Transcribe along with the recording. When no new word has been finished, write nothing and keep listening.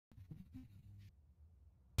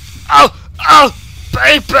Oh! Oh!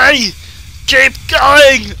 Baby! Keep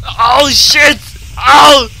going! Oh shit!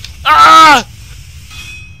 Oh! Ah!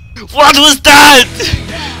 What was that?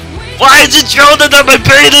 Why is it droning on my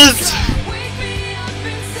penis?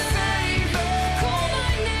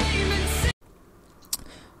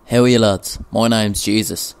 How are you lads? My name's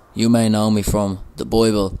Jesus. You may know me from the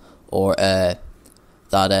Bible or that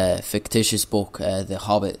fictitious book, The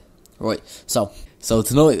Hobbit. Right, so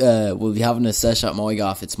tonight we'll be having a session at my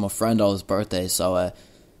gaff. It's my friend O's birthday, so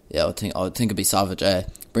yeah, I think it'd be savage.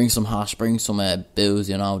 Bring some hash, bring some booze,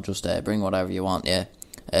 you know, just bring whatever you want, yeah.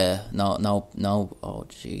 No, oh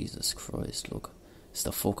Jesus Christ, look, it's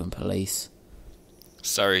the fucking police.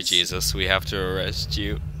 Sorry Jesus, we have to arrest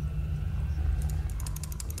you.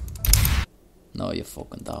 No, you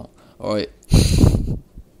fucking don't. Alright.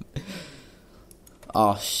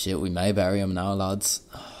 Oh shit, we may bury him now, lads.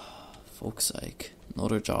 Fuck's sake.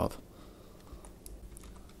 Another job.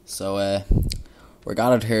 So, we're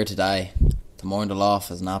gathered here today to mourn the loss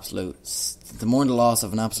of an absolute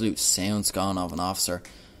sound scone of an officer.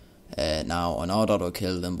 Now, I know that I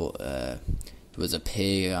killed him, but he was a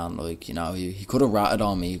pig, and like, you know, he could have ratted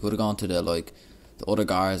on me. He could have gone to the other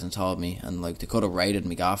guards and told me, and like, they could have raided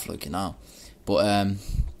me gaff, like, you know. But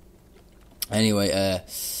anyway,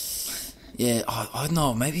 yeah, I don't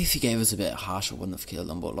know, maybe if he gave us a bit of hash I wouldn't have killed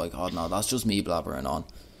him, but like, I don't know, that's just me blabbering on.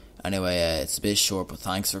 Anyway, it's a bit short, but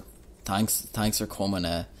thanks for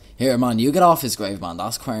coming. Here, man, you get off his grave, man.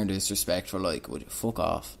 That's quite disrespectful. Like, would you fuck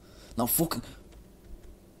off? No, fucking.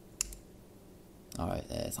 Alright,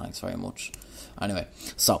 thanks very much. Anyway,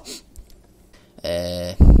 so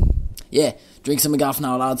yeah, drink some gaff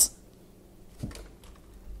now, lads.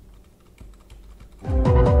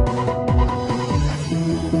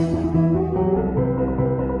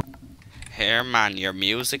 Here man, your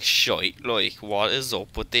music's shite, like, what is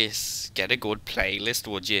up with this? Get a good playlist,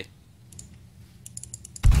 would you?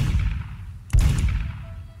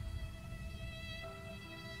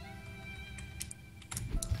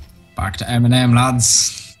 Back to Eminem,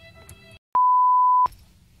 lads.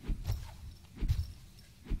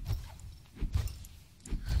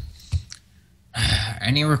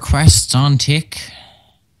 Any requests on tick?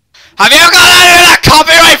 Have you got any of that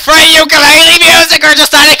copyright-free ukulele music, or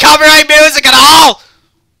just any copyright music at all?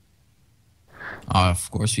 Oh, of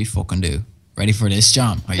course we fucking do. Ready for this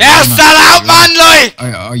jam? Yeah, sell out, man, like!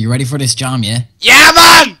 Are you ready for this jam, yeah? Yeah,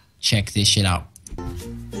 man! Check this shit out.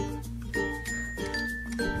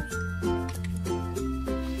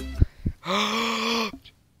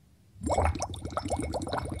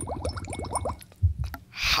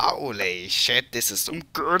 Holy shit, this is some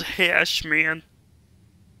good hash, man.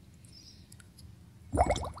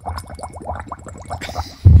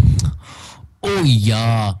 Oh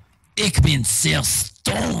ja, ik ben zeer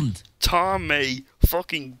stoned. Tommy,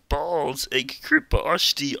 fucking balls, ik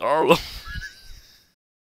kribbashed die all over.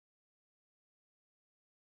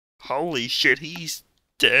 Holy shit, he's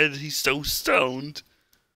dead, he's so stoned.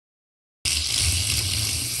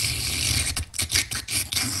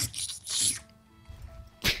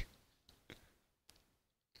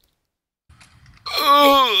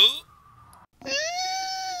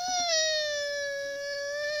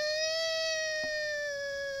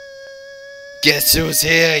 Guess who's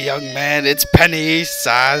here, young man? It's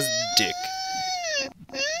penny-sized dick.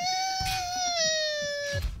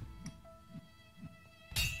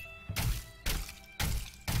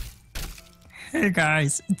 Hey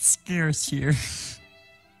guys, it's Scarce here.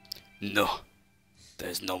 No,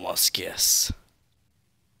 there's no more scarce.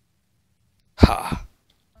 Ha.